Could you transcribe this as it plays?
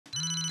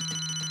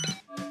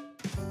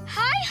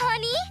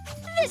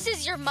This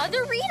is your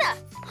mother, Rita,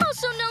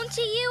 also known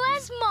to you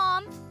as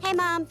Mom. Hey,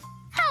 Mom.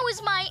 How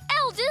is my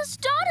eldest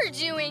daughter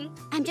doing?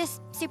 I'm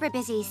just super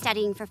busy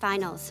studying for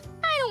finals.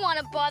 I don't want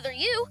to bother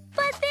you,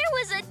 but there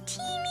was a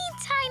teeny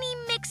tiny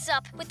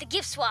mix-up with the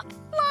gift swap.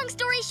 Long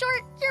story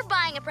short, you're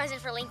buying a present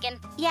for Lincoln.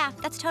 Yeah,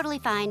 that's totally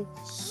fine.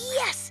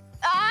 Yes!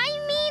 I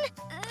mean,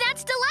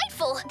 that's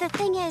delightful. The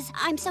thing is,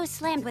 I'm so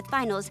slammed with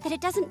finals that it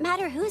doesn't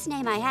matter whose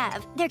name I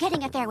have. They're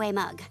getting a Fairway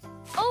mug.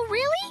 Oh,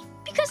 really?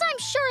 Because I'm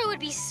sure it would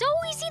be so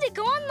easy to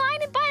go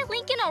online and buy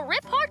Lincoln a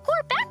Rip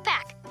Hardcore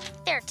backpack.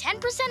 They're 10%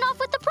 off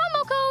with the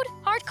promo code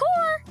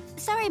HARDCORE.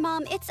 Sorry,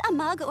 Mom. It's a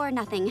mug or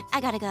nothing.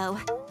 I gotta go.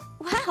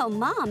 Wow,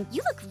 Mom,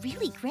 you look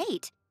really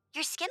great.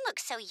 Your skin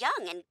looks so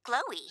young and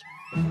glowy.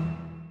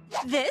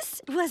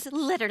 This was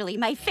literally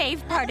my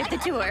fave part of the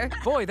tour.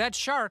 Boy, that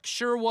shark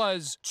sure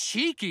was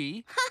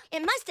cheeky. It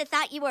must have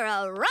thought you were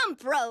a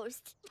rump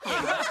roast.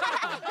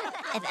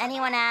 If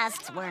anyone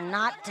asks, we're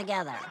not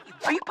together.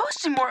 Are you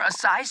posting more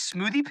acai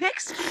smoothie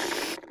pics?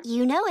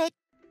 You know it.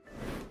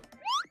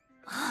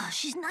 Oh,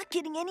 she's not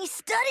getting any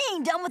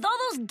studying done with all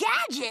those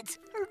gadgets.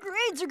 Her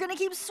grades are gonna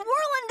keep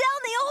swirling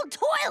down the old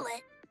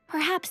toilet.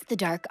 Perhaps the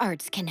dark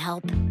arts can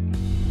help.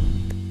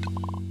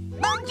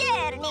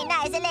 Buongiorno,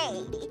 nice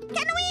lady.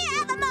 Can we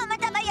have a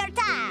moment of your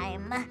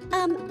time?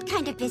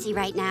 Kind of busy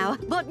right now.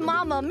 But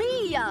Mamma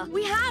Mia,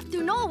 we have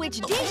to know which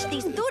dish the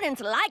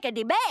students like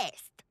the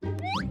best.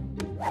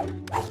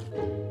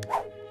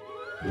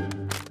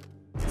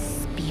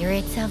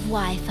 Spirits of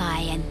Wi-Fi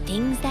and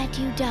things that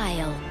you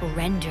dial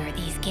render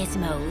these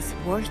gizmos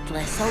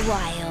worthless a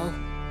while.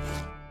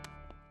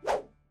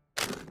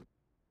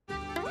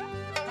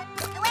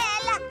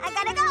 Well, I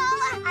gotta go.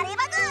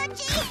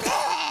 Arrivederci.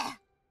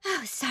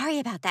 Oh, sorry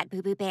about that,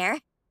 Boo Boo Bear.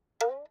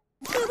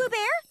 Boo Boo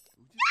Bear?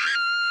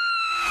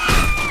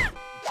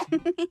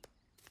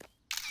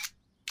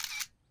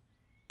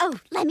 Oh,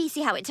 let me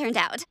see how it turned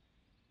out.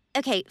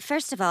 Okay,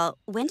 first of all,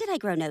 when did I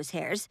grow nose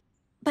hairs?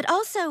 But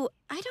also,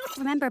 I don't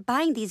remember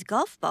buying these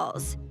golf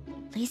balls.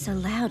 Lisa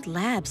Loud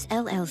Labs,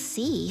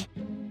 LLC.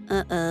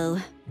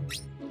 Uh-oh.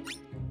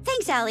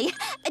 Thanks, Allie.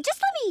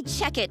 Just let me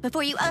check it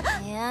before you,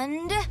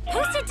 And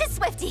post it to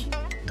Swifty.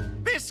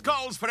 This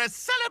calls for a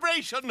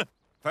celebration.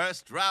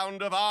 First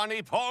round of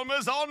Arnie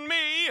Palmer's on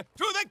me.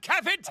 To the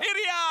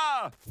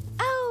cafeteria!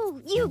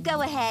 Oh, you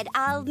go ahead.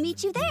 I'll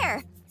meet you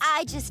there.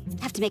 I just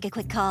have to make a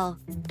quick call.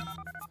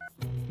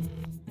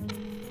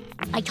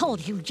 I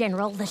told you,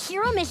 General, the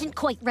serum isn't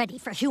quite ready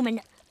for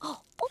human...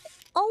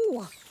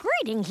 Oh,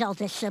 greetings,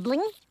 eldest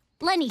sibling.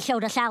 Lenny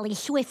showed us Allie's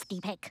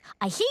Swifty pic.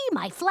 I see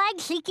my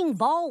flag-seeking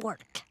ball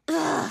worked.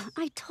 Ugh,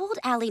 I told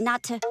Allie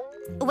not to...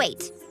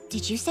 Wait,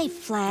 did you say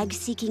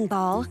flag-seeking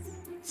ball?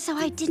 So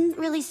I didn't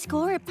really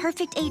score a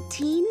perfect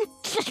 18?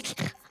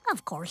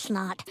 Of course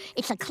not.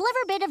 It's a clever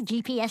bit of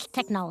GPS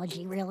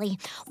technology, really.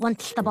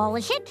 Once the ball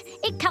is hit,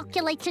 it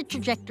calculates its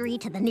trajectory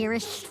to the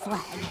nearest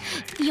flag.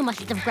 You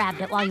must have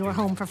grabbed it while you were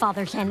home for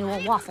Father's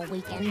annual waffle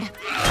weekend.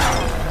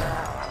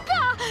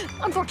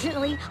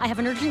 Unfortunately, I have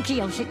an urgent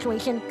geo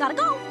situation. Gotta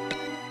go.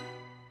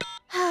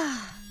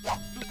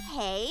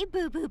 Hey,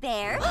 Boo Boo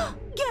Bear.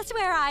 Guess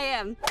where I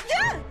am?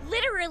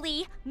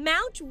 Literally,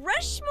 Mount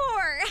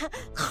Rushmore.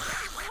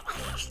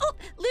 Oh,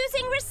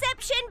 losing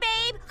reception,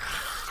 babe.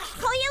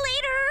 Call you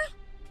later.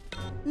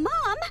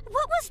 Mom,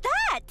 what was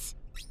that?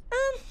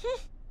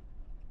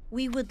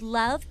 We would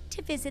love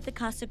to visit the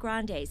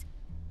Casagrandes,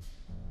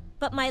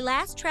 but my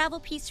last travel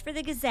piece for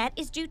the Gazette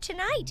is due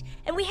tonight,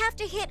 and we have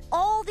to hit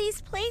all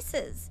these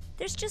places.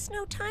 There's just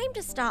no time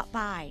to stop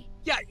by.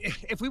 Yeah,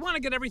 if we want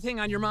to get everything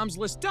on your mom's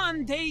list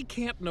done, they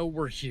can't know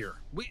we're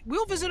here.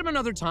 We'll visit them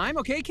another time,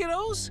 okay,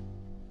 kiddos?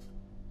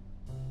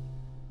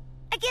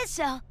 I guess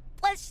so.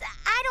 Plus,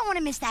 I don't want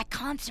to miss that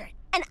concert.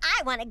 And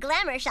I want a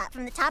glamour shot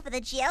from the top of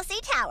the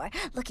GLC tower,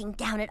 looking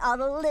down at all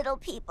the little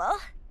people.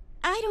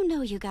 I don't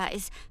know, you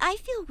guys. I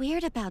feel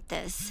weird about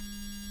this.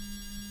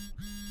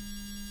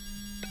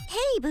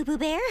 Hey, Boo Boo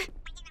Bear.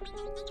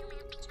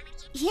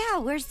 Yeah,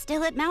 we're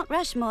still at Mount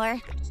Rushmore.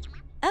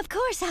 Of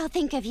course I'll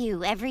think of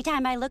you every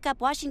time I look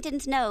up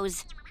Washington's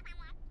nose.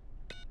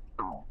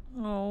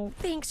 Oh,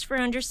 thanks for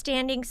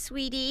understanding,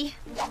 sweetie.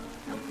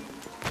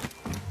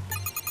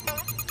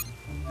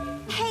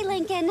 Hey,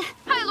 Lincoln.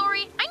 Hi,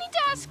 Lori. I need to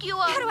ask you,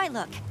 How do I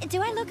look?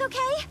 Do I look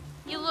okay?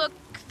 You look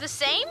the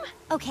same?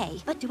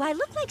 Okay, but do I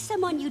look like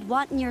someone you'd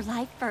want in your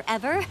life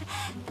forever?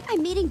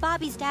 I'm meeting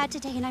Bobby's dad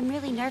today and I'm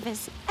really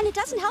nervous. And it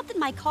doesn't help that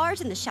my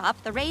car's in the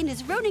shop, the rain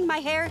is ruining my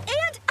hair,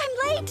 and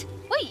I'm late!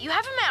 Wait, you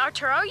haven't met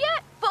Arturo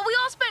yet? But we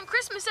all spent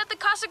Christmas at the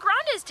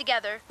Casagrandes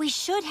together. We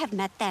should have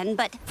met then,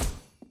 but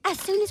as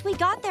soon as we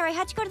got there, I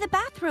had to go to the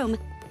bathroom.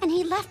 And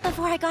he left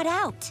before I got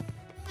out.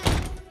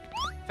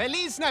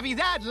 Feliz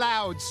Navidad,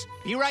 Louds!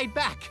 Be right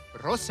back.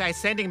 Rosa is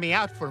sending me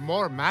out for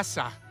more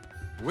masa.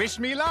 Wish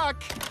me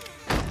luck!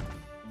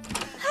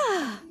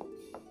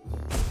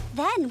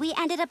 Then we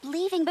ended up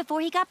leaving before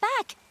he got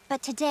back.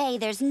 But today,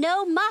 there's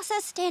no masa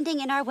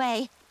standing in our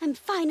way. I'm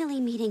finally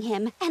meeting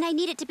him, and I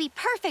need it to be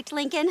perfect,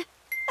 Lincoln.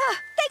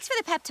 Thanks for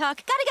the pep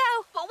talk. Gotta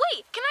go. But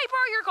wait, can I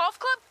borrow your golf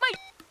club?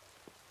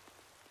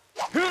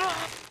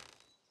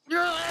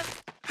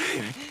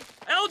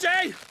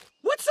 LJ!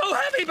 What's so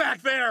heavy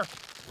back there?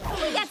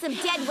 We got some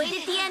dead weight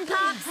at the end,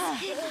 Pops.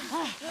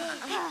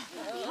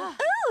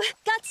 Ooh,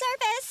 got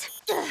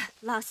service.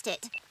 Lost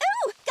it.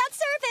 Ooh, got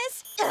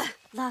service.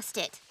 Lost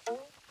it.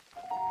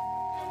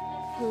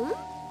 Huh?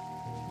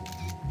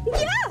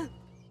 Yeah!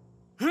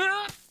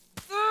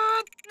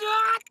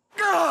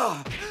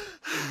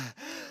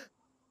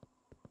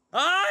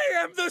 I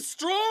am the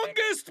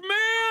strongest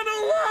man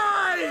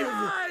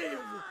alive!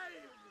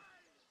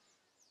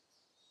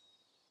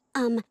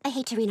 I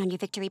hate to rain on your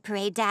victory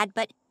parade, Dad,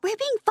 but we're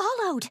being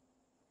followed.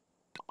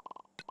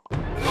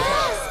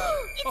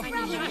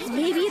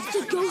 Maybe it's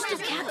the ghost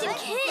of Captain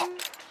Kit.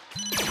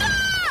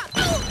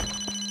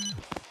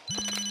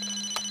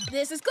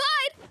 This is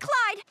Clyde.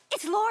 Clyde,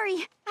 it's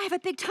Lori. I have a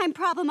big-time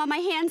problem on my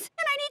hands,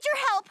 and I need your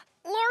help.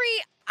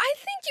 Lori, I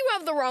think you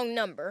have the wrong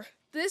number.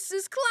 This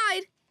is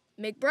Clyde.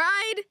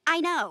 McBride. I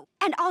know.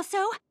 And also,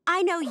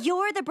 I know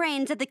you're the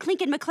brains of the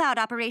Clinkin McCloud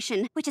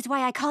operation, which is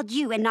why I called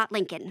you and not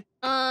Lincoln.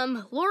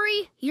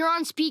 Lori, you're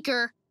on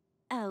speaker.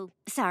 Oh,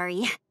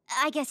 sorry.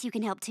 I guess you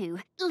can help too.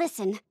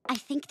 Listen, I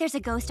think there's a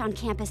ghost on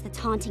campus that's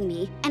haunting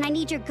me, and I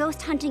need your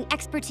ghost hunting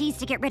expertise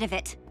to get rid of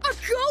it. A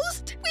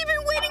ghost? We've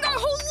been waiting our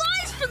whole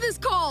lives for this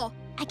call!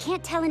 I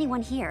can't tell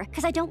anyone here,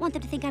 because I don't want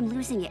them to think I'm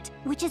losing it,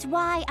 which is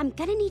why I'm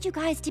gonna need you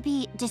guys to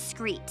be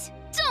discreet.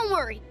 Don't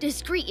worry,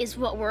 discreet is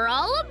what we're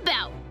all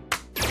about.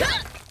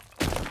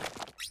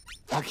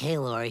 Okay,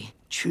 Lori,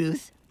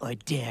 truth or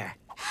dare?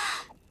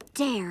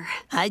 Dare.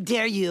 I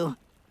dare you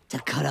to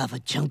cut off a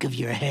chunk of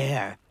your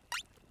hair.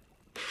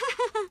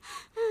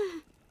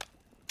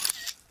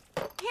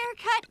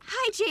 Haircut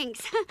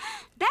hijinks.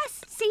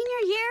 Best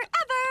senior year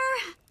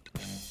ever.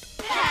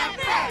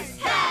 Peppers!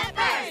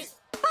 Peppers!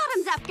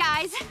 Bottoms up,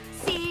 guys.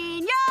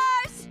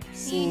 Seniors!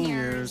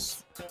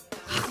 Seniors.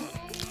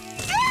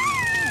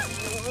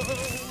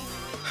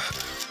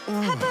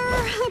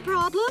 Pepper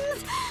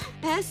problems.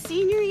 Best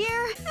senior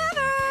year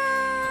ever.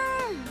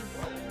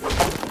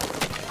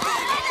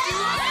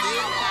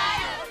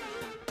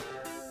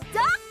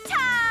 Dock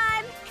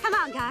time! Come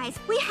on, guys.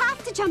 We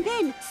have to jump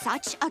in.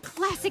 Such a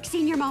classic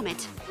senior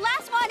moment.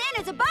 Last one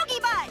in is a bogey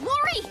butt.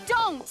 Lori,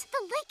 don't!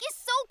 The lake is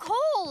so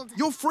cold.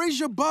 You'll freeze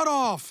your butt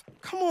off.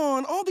 Come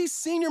on, all these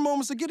senior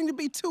moments are getting to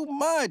be too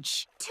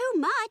much. Too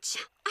much?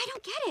 I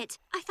don't get it.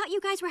 I thought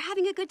you guys were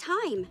having a good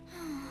time.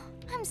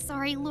 I'm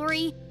sorry,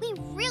 Lori. We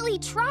really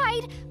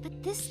tried,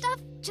 but this stuff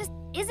just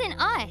isn't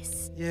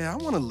us. Yeah, I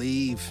want to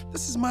leave.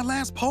 This is my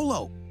last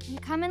polo. You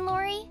coming,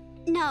 Lori?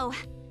 No.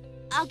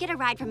 I'll get a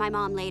ride from my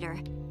mom later.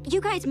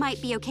 You guys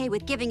might be okay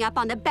with giving up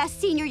on the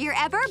best senior year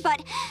ever,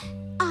 but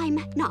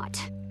I'm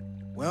not.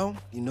 Well,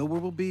 you know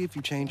where we'll be if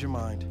you change your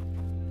mind.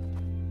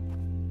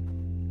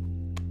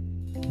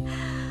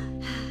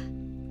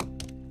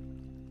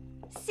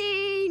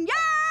 Seniors!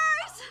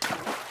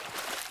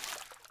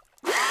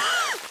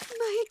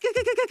 My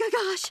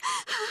gosh.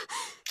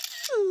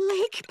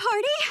 Lake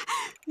party?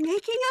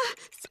 Making a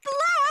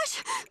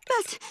splash?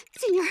 Best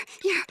senior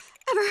year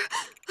ever.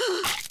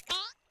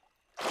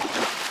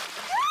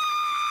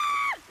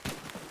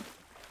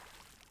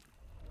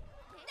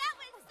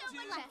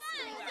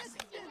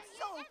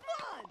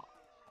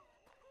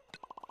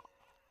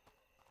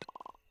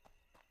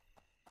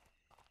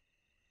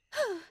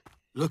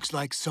 Looks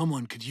like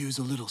someone could use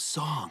a little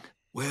song.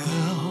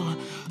 Well,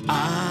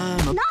 I'm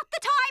a... Not the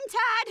time,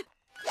 Tad!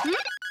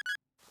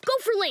 Go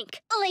for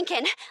Link.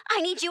 Lincoln,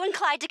 I need you and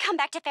Clyde to come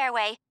back to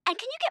Fairway. And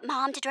can you get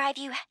Mom to drive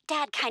you?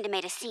 Dad kind of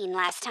made a scene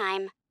last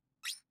time.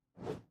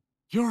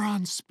 You're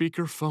on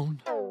speakerphone.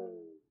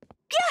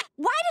 Yeah,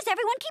 why does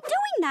everyone keep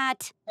doing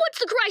that? What's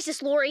the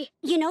crisis, Lori?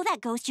 You know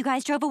that ghost you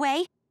guys drove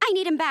away? I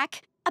need him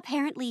back.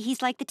 Apparently,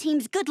 he's like the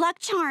team's good luck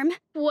charm.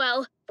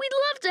 Well, we'd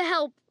love to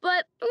help,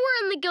 but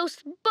we're in the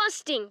ghost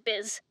busting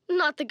biz,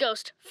 not the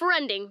ghost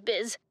friending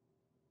biz.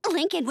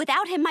 Lincoln,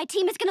 without him, my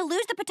team is gonna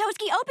lose the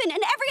Petoskey Open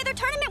and every other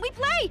tournament we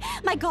play.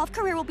 My golf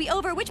career will be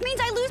over, which means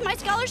I lose my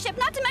scholarship,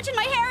 not to mention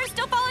my hair is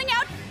still falling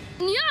out.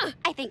 Yeah.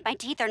 I think my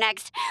teeth are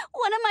next.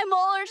 One of my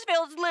molars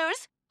feels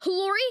loose.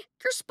 Lori,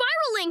 you're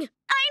spiraling.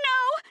 I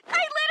know.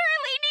 I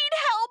literally need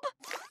help.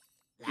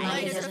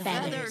 Light as a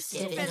feather,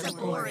 stiff as a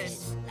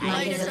porous.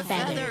 Light as a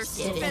feather,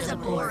 stiff as a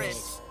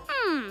porous.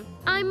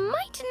 I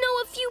might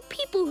know a few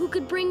people who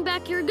could bring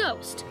back your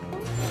ghost.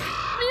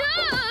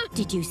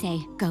 Did you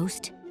say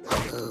ghost?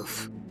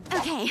 Oof.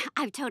 Okay,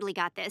 I've totally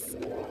got this.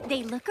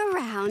 They look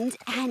around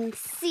and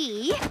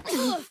see...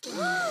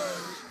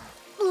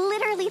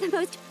 literally the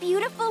most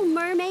beautiful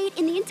mermaid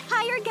in the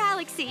entire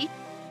galaxy.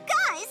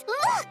 Guys,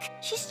 look!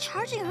 She's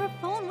charging her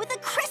phone with a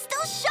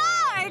crystal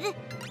shard!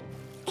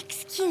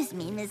 Excuse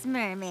me, Ms.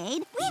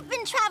 Mermaid. We've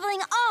been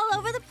traveling all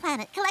over the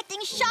planet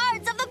collecting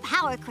shards of the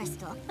power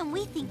crystal, and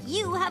we think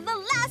you have the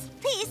last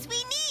piece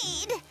we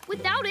need.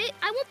 Without it,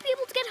 I won't be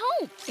able to get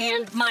home.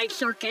 And my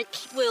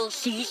circuits will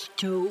cease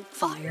to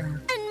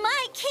fire. And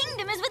my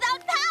kingdom is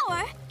without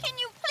power. Can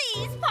you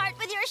please part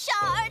with your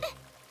shard?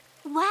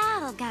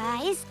 Wow,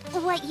 guys.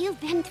 What you've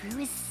been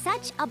through is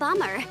such a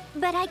bummer.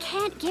 But I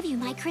can't give you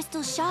my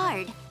crystal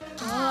shard.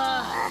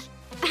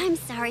 I'm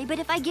sorry, but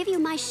if I give you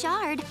my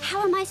shard,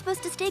 how am I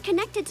supposed to stay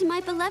connected to my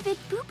beloved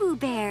Boo Boo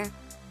Bear?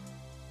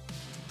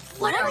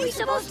 What are we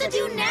supposed to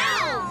do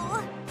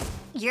now?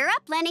 You're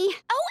up, Lenny.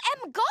 Oh,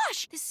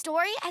 gosh! This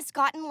story has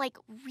gotten, like,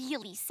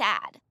 really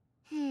sad.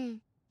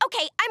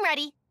 Okay, I'm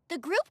ready. The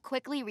group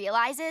quickly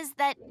realizes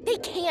that they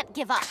can't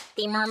give up.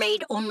 The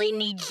mermaid only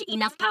needs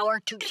enough power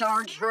to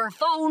charge her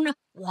phone.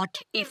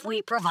 What if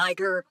we provide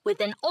her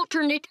with an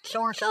alternate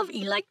source of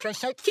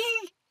electricity?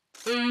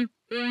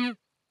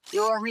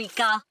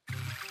 Eureka.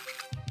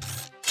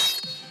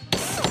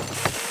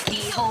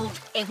 Behold,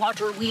 a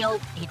water wheel.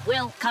 It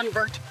will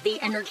convert the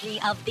energy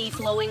of the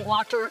flowing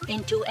water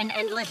into an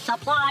endless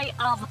supply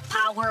of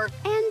power.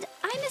 And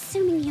I'm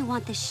assuming you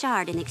want the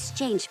shard in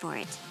exchange for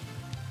it.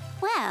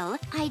 Well,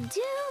 I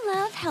do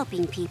love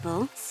helping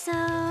people, so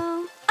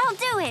I'll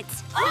do it.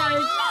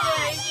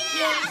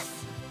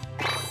 Yes!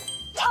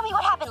 Tell me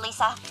what happened,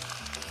 Lisa.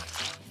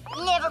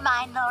 Never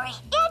mind, Lori.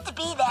 You had to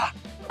be there.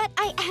 But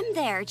I am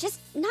there,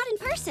 just not in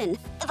person.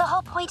 The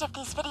whole point of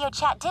these video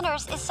chat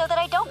dinners is so that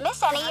I don't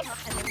miss any.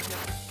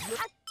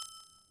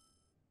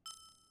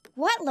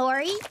 What,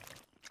 Lori?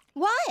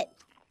 What?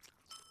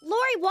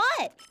 Lori,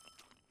 what?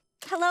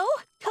 Hello?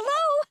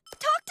 Hello?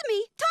 Talk to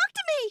me! Talk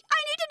to me!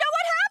 I need to know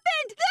what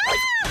happened! Ah!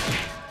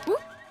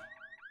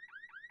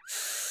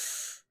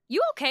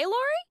 You okay,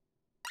 Lori?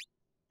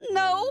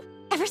 No.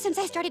 Ever since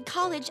I started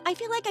college, I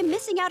feel like I'm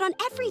missing out on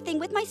everything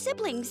with my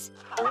siblings.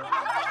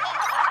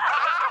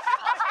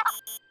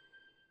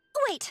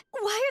 Wait,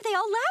 why are they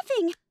all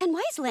laughing? And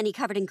why is Lenny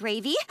covered in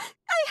gravy?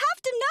 I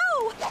have to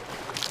know!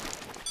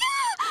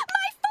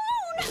 My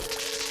phone!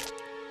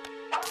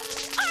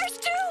 Ours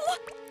too!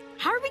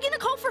 How are we gonna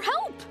call for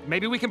help?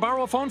 Maybe we can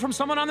borrow a phone from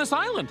someone on this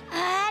island.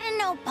 I don't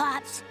know,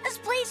 Pops. This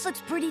place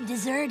looks pretty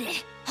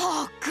deserted.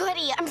 Oh,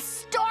 goody, I'm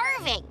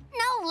starving.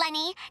 No,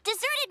 Lenny.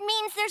 Deserted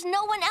means there's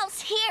no one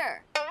else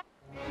here.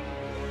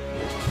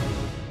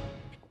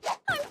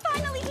 I'm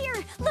finally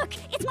here! Look,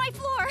 it's my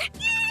floor!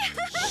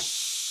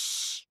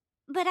 Shh!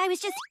 But I was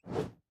just...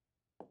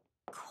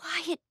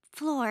 Quiet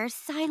floor,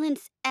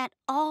 silence at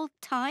all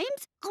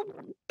times?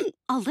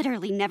 I'll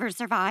literally never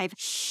survive.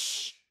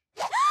 Shh!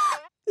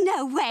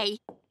 No way!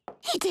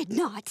 He did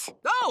not.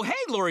 Oh,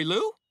 hey, Lori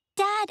Lou.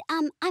 Dad,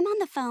 I'm on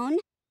the phone.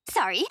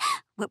 Sorry,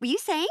 what were you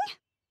saying?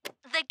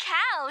 The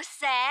cow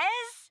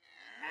says...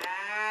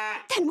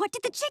 Then what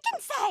did the chicken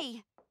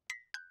say?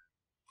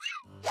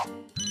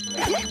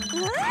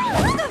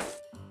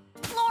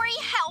 Lori,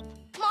 help!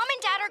 Mom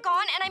and Dad are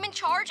gone, and I'm in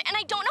charge, and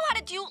I don't know how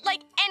to do,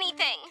 like,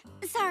 anything.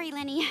 Sorry,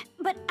 Lenny,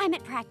 but I'm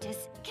at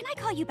practice. Can I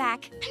call you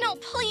back? No,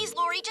 please,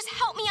 Lori, just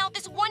help me out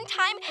this one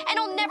time, and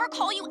I'll never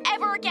call you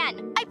ever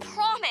again. I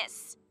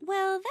promise.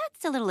 Well,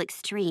 that's a little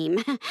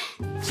extreme.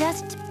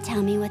 Just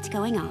tell me what's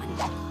going on.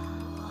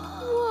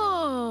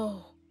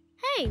 Whoa.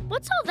 Hey,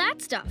 what's all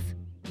that stuff?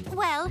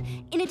 Well,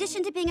 in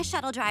addition to being a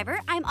shuttle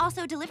driver, I'm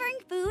also delivering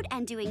food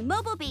and doing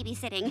mobile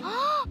babysitting.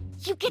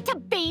 You get to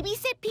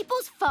babysit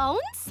people's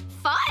phones?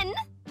 Fun!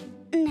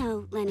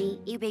 No, Lenny,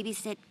 you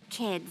babysit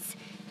kids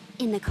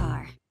in the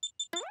car.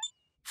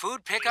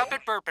 Food pickup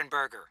at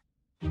Burpenburger.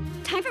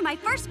 Time for my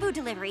first food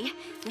delivery.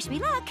 Wish me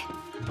luck.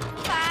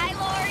 Bye,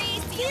 Lori.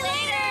 See you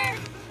later.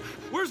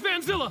 Where's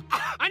Vanzilla?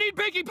 I need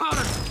baking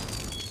powder.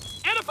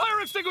 And a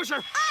fire extinguisher.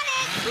 On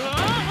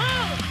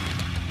it!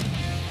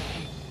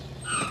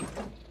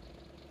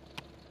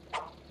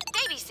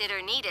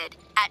 Babysitter needed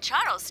at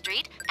Charles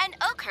Street and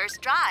Oakhurst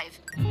Drive.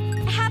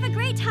 Have a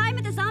great time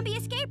at the zombie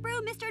escape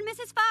room, Mr. and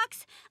Mrs.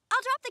 Fox.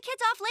 I'll drop the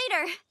kids off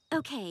later.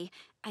 Okay,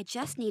 I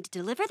just need to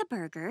deliver the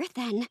burger,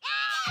 then...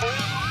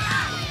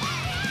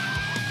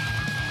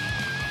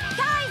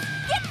 Guys,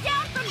 get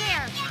down from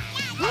there!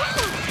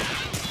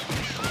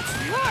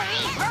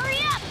 Lori, hurry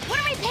up! What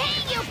are we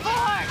paying you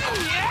for?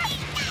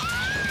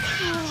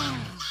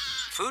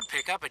 Food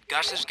pickup at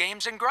Gus's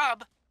Games and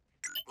Grub.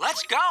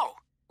 Let's go!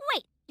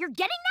 Wait, you're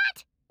getting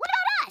that? What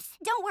about us?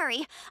 Don't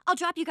worry, I'll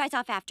drop you guys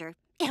off after.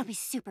 It'll be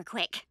super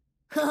quick.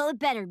 Oh, it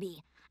better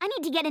be. I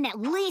need to get in at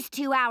least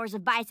 2 hours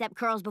of bicep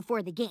curls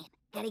before the game.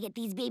 Gotta get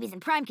these babies in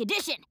prime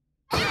condition.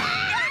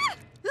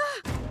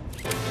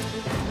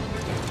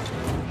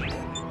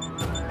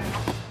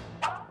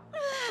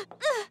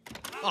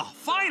 Oh,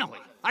 finally!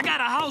 I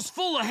got a house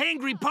full of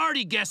hangry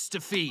party guests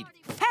to feed.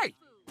 Hey,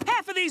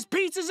 half of these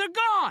pizzas are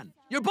gone.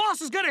 Your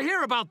boss is gonna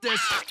hear about this.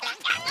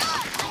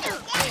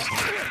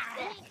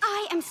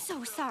 I am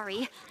so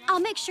sorry. I'll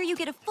make sure you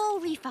get a full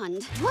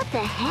refund. What the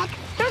heck?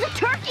 There's a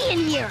turkey in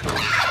here!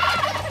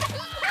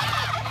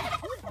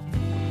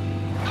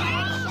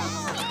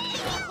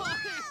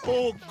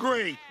 Oh,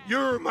 great.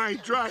 You're my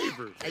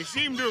driver. I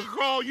seem to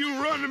recall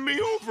you running me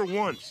over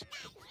once.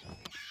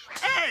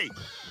 Hey,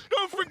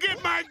 don't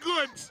forget my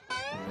goods.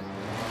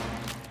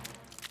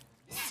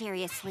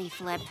 Seriously,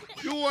 Flip.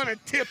 You want a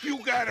tip,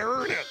 you gotta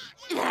earn it.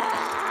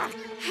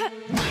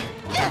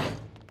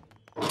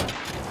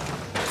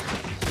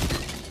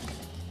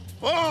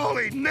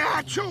 Holy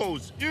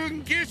nachos! You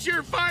can kiss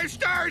your 5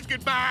 stars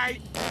goodbye.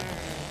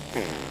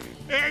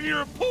 And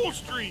your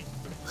upholstery.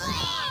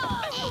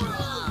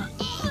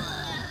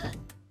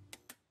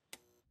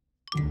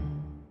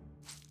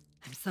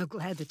 so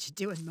glad that you're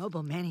doing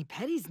mobile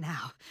mani-pedis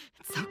now.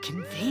 It's so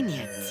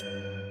convenient.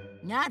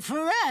 Not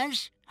for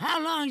us. How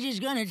long is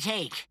it gonna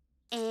take?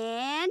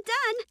 And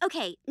done.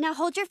 Okay, now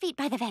hold your feet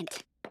by the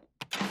vent.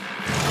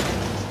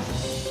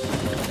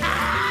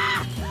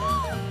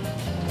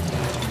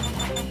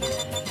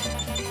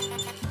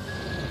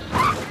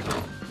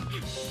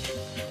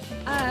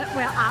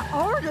 Well,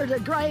 I ordered a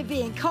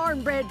gravy and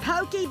cornbread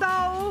poke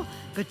bowl,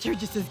 but you're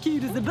just as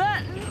cute as a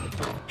button.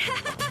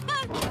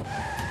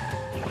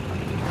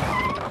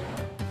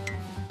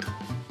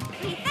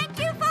 We thank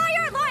you for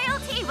your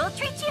loyalty. We'll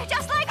treat you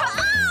just like a...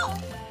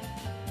 Ow!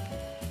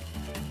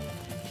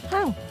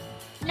 Oh,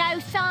 no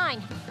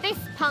sign. This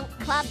punk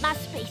club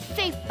must be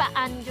super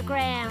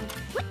underground.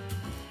 What?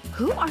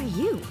 Who are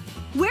you?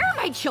 Where are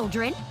my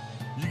children?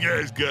 You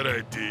guys got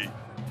ID?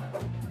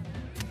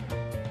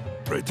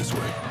 Right this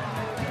way.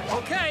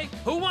 Okay,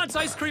 who wants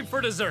ice cream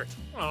for dessert?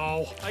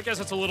 Oh, I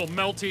guess it's a little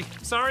melty.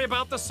 Sorry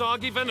about the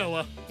soggy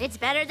vanilla. It's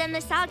better than the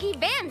soggy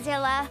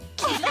Vanzilla.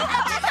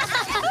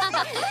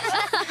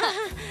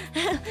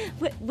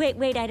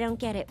 Wait, I don't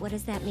get it. What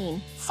does that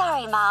mean?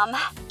 Sorry, Mom.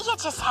 You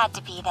just had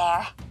to be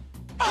there.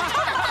 I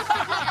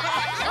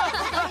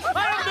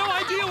have no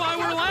idea why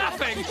we're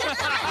laughing.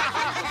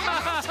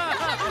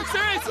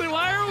 Seriously,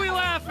 why are we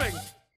laughing?